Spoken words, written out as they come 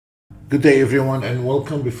Good day everyone and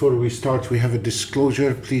welcome. Before we start, we have a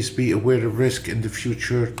disclosure. Please be aware of risk in the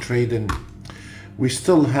future trading. We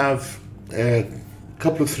still have a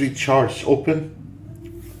couple of three charts open,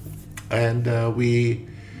 and we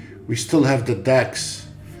still have the DAX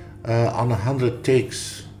on 100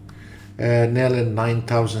 ticks nailing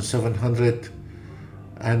 9,700,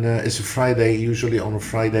 and it's a Friday. Usually on a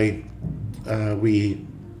Friday we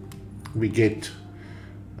get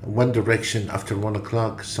one direction after 1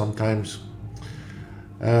 o'clock sometimes.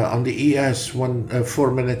 On the ES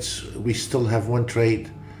 4 minutes we still have one trade,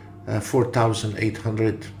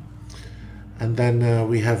 4,800, and then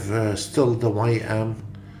we have still the YM.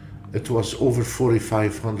 It was over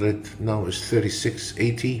 4,500, now it's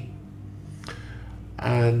 3680,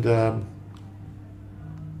 and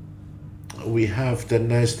we have the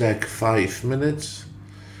Nasdaq 5 minutes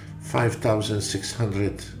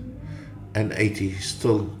 5,680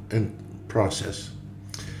 still in process.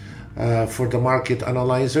 For the market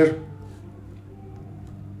analyzer,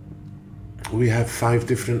 we have 5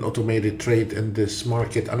 different automated trade in this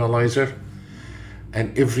market analyzer,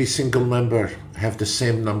 and every single member have the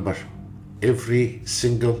same number. Every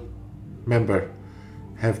single member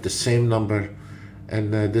have the same number,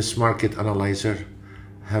 and this market analyzer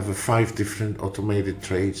have 5 different automated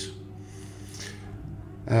trades.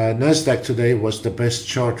 Nasdaq today was the best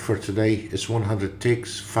chart for today. It's 100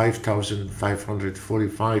 ticks,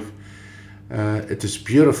 5,545. It is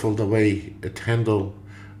beautiful the way it handled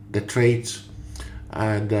the trades,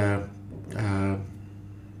 and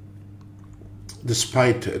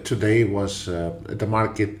despite today was the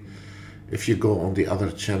market, if you go on the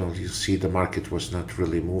other channel, you see the market was not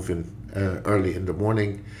really moving early in the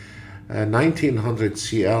morning. 1900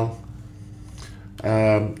 CL.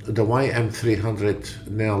 The YM300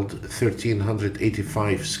 nailed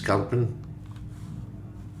 1385 scalping.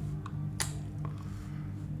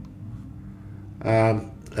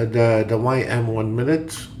 The YM 1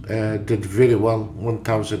 minute did very well,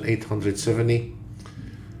 1870,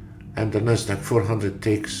 and the Nasdaq 400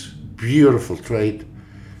 takes beautiful trade.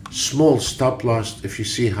 Small stop loss. If you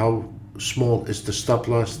see how small is the stop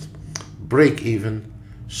loss, break even,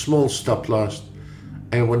 small stop loss,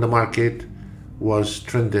 and when the market was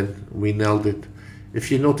trending, we nailed it. If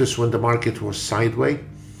you notice, when the market was sideways,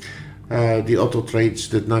 the auto trades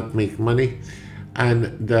did not make money,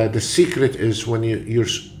 and the secret is when you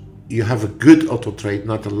have a good auto trade,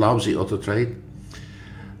 not a lousy auto trade,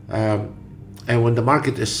 and when the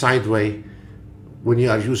market is sideways, when you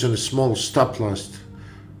are using a small stop loss,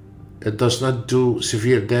 it does not do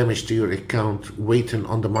severe damage to your account waiting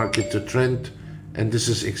on the market to trend. And this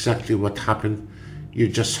is exactly what happened. You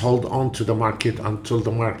just hold on to the market until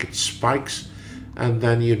the market spikes, and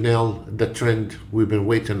then you nail the trend we've been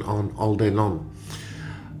waiting on all day long.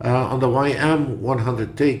 On the YM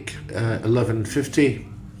 100 take, 1150.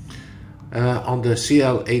 On the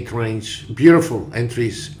CL8 range, beautiful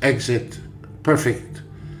entries, exit, perfect,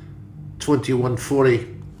 2140.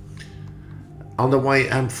 On the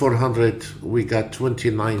YM 400, we got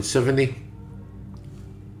 2970.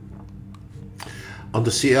 On the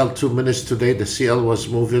CL 2 minutes today, the CL was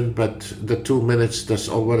moving, but the 2 minutes, that's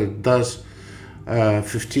all what it does.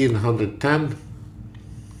 1510.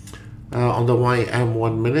 On the YM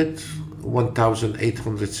 1 minute,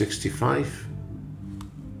 1865.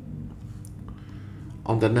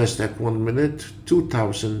 On the Nasdaq 1 minute,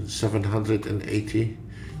 2780.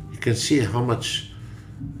 You can see how much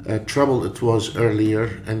trouble it was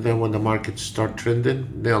earlier, and then when the market started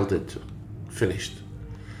trending, nailed it, finished.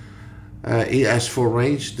 ES4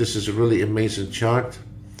 range, this is a really amazing chart,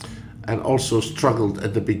 and also struggled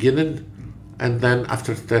at the beginning, and then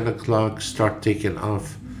after 10 o'clock start taking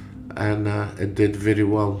off, and it did very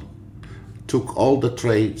well. Took all the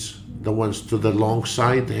trades, the ones to the long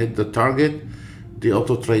side, hit the target. The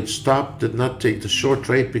auto trade stopped, did not take the short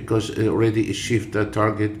trade because it already achieved the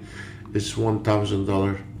target. It's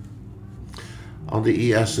 $1,000. On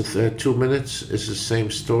the ES 2 minutes, it's the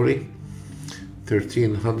same story,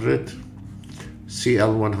 1300.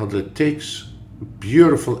 CL 100 ticks,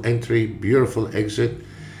 beautiful entry, beautiful exit.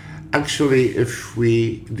 Actually, if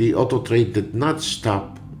the auto trade did not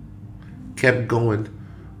stop, kept going,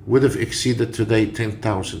 would have exceeded today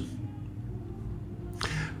 10,000.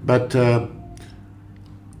 But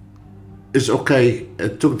it's okay.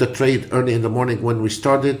 It took the trade early in the morning when we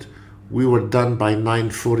started. We were done by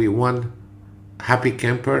 9:41. Happy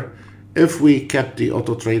camper. If we kept the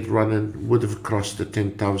auto trade running, would have crossed the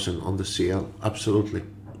 10,000 on the CL, absolutely.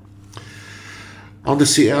 On the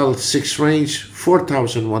CL 6 range,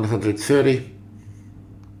 4,130.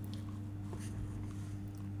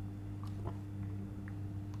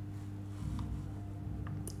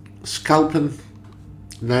 scalping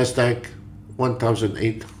Nasdaq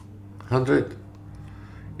 1,800.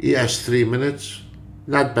 ES 3 minutes,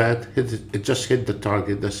 not bad. It just hit the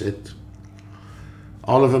target. That's it.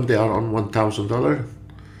 All of them, they are on $1,000.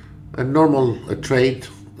 A normal trade,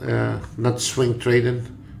 not swing trading.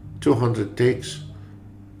 200 ticks,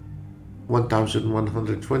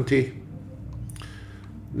 1,120.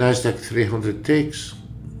 Nasdaq 300 ticks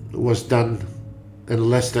was done in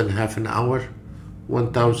less than half an hour.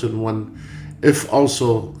 1,001. If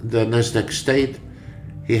also the Nasdaq stayed,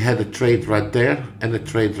 he had a trade right there and a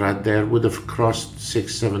trade right there, would have crossed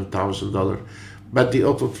 $6,000-7,000. But the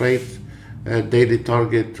Autotrade daily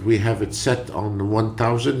target, we have it set on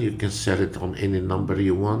 1,000. You can set it on any number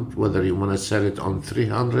you want, whether you want to set it on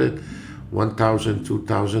 300, 1,000,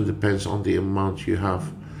 2,000, depends on the amount you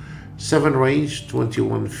have. 7 range,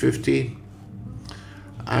 2150.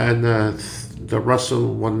 And the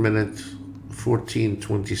Russell 1 minute,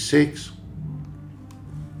 1426.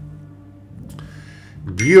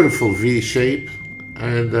 Beautiful V shape,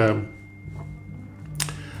 and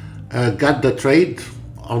got the trade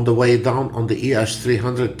on the way down on the ES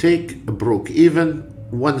 300 tick, broke even,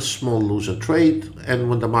 one small loser trade, and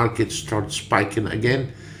when the market starts spiking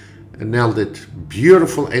again, nailed it.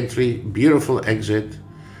 Beautiful entry, beautiful exit,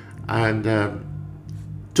 and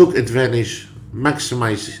took advantage,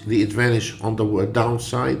 maximized the advantage on the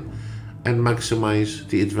downside, and maximize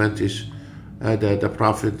the advantage, the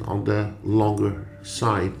profit on the longer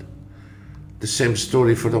side. The same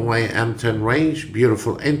story for the YM10 range.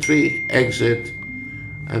 Beautiful entry, exit,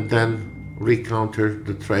 and then recounter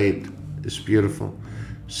the trade. It's beautiful.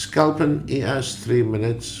 Scalping ES 3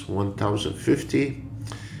 minutes, 1,050.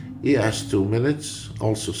 ES 2 minutes,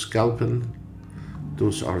 also scalping.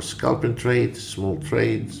 Those are scalping trades, small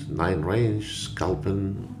trades, 9 range,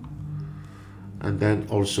 scalping. And then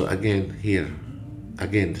also again here,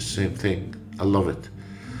 again the same thing. I love it.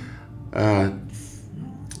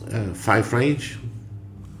 5 range,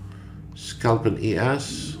 scalping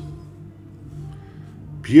ES,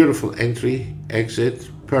 beautiful entry, exit,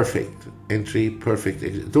 perfect entry, perfect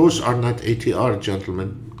exit. Those are not ATR,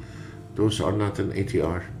 gentlemen. Those are not an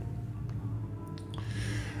ATR.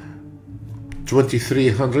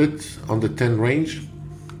 2,300 on the 10 range.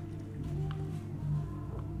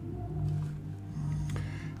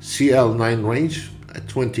 CL 9 range at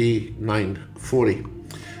 2940.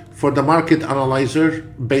 For the market analyzer,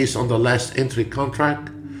 based on the last entry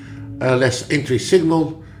contract, last entry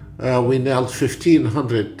signal, we nailed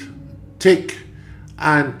 1,500 tick,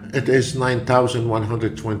 and it is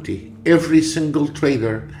 9,120. Every single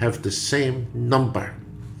trader have the same number.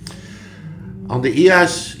 On the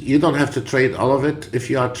ES, you don't have to trade all of it.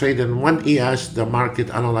 If you are trading one ES, the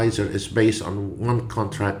market analyzer is based on one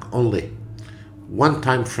contract only. One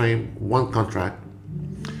time frame, one contract.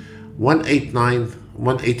 189,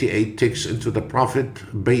 188 ticks into the profit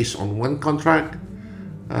based on one contract.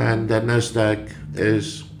 And the Nasdaq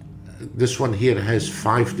is, this one here has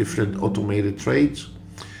 5 different automated trades.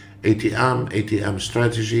 ATM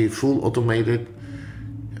strategy, full automated,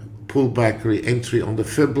 pullback re-entry on the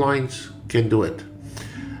fib lines, can do it.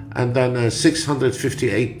 And then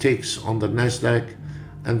 658 ticks on the Nasdaq,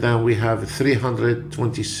 and then we have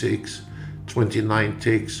 326, 29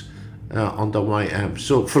 ticks on the YM.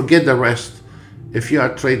 So forget the rest. If you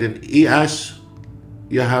are trading ES,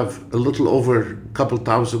 you have a little over a couple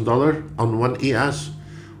 $1,000 on one ES,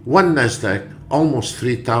 one Nasdaq almost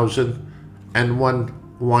 3,000, and one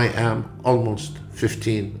YM almost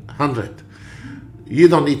 1,500. You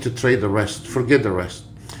don't need to trade the rest. Forget the rest.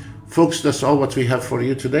 Folks, that's all what we have for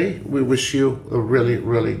you today. We wish you a really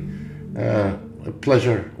a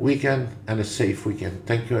pleasure weekend and a safe weekend.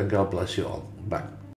 Thank you, and God bless you all. Bye.